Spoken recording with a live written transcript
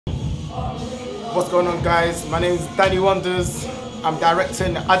What's going on, guys? My name is Danny Wonders. I'm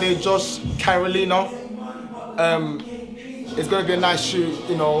directing ADEJOSH Karolina. It's going to be a nice shoot,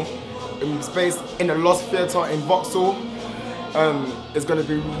 you know. It's based in the Lost Theatre in Vauxhall. It's going to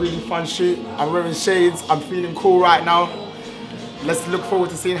be a really fun shoot. I'm wearing shades. I'm feeling cool right now. Let's look forward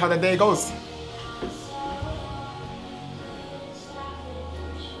to seeing how the day goes.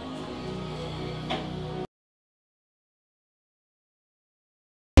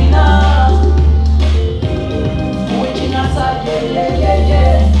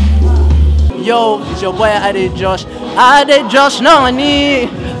 Yo, it's your boy ADEJOSH. ADEJOSH, no money.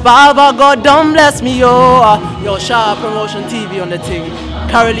 Baba God, don't bless me, yo. Yo, shout out PromoshinTv on the thing.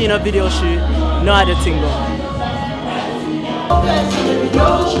 Karolina video shoot. No other thing, bro.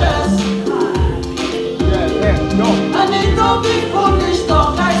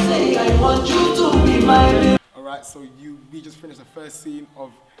 Alright, so we just finished the first scene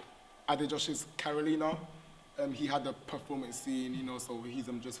of ADEJOSH's Karolina. He had the performance scene, you know, so he's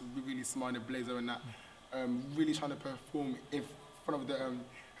just really smart in the blazer and that. Really trying to perform in front of the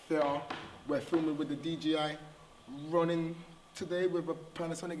theatre. We're filming with the DJI, running today with a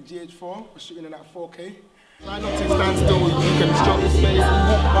Panasonic GH4. We're shooting in at 4K. Try not to stand still, you can show his face,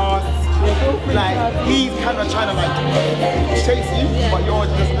 walk past. Like, he's kind of trying to like chase you, but you're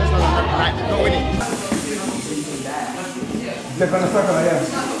just like going in.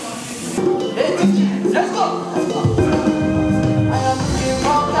 Let's go! I am looking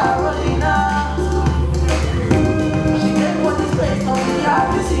for Karolina. She gave what is based on the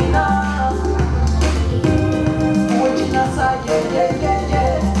Abyssina. Waiting outside, yeah.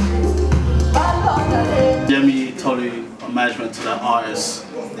 Jimmy Tolu, management to the artist,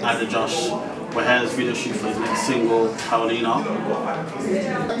 ADEJOSH. We're here as video shoot for his next single, Karolina.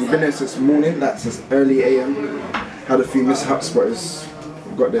 We've been there since morning, that's since early AM. Had a few mishaps, but we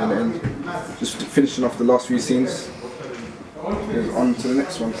got there in the end. Just finishing off the last few scenes. On to the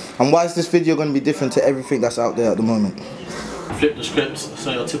next one. And why is this video going to be different to everything that's out there at the moment? Flip the script,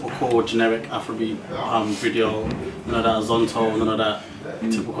 so your typical generic Afrobeat video, none of that Zonto, none of that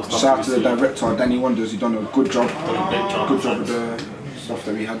typical stuff. Shout out to the director, Danny Wonders, he's done a good job. Good job with the stuff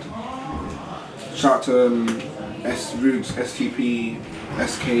that we had. Shout out to Roots, STP,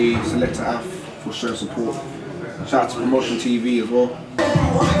 SK, Selector Af for showing support. Shout out to PromoshinTv as well.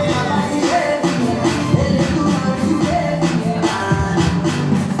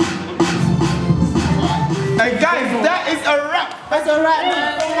 Hey guys, that is a wrap! That's a wrap,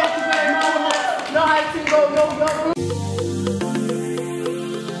 man. No hiding, go.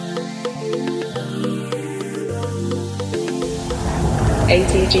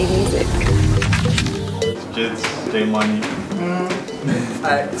 ATG music. Jids, J Money.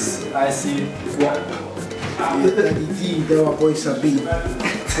 X, I see. What? ADEJ, there are boys are big.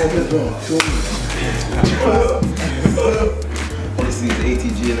 Honestly, it's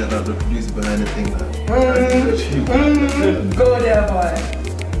ATG and that the producer behind the thing. Go there, boy.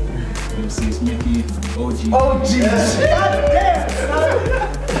 MC Smithy, OG.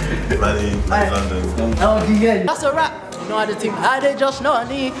 London. That's a wrap. No other thing. ADEJOSH, no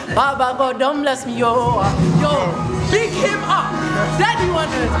money. Baba God, don't bless me, yo. Yo, pick him up. Danny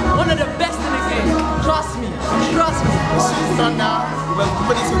Wonders, one of the best in the game. Trust me. It's done now. We're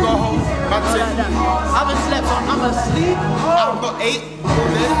ready to go home. That's it. I haven't slept, so I'm asleep. I've got 8 all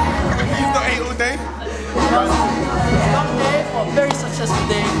day. You've got 8 all day. Long day, a very successful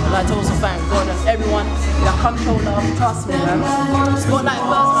day. I'd like to also thank God and everyone that come show love. Trust me, man. Spotlight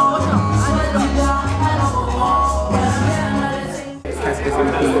first, man. Watch out.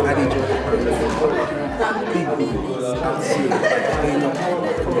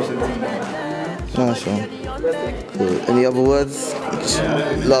 Nice one. Cool. Any other words?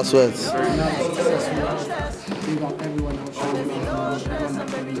 Last words.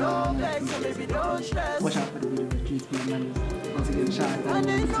 Watch out for the video. Please be money. Once again, shout out.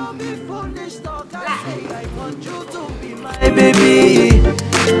 Hey baby,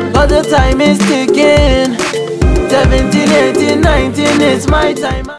 but the time is ticking. 17, 18, 19, it's my time.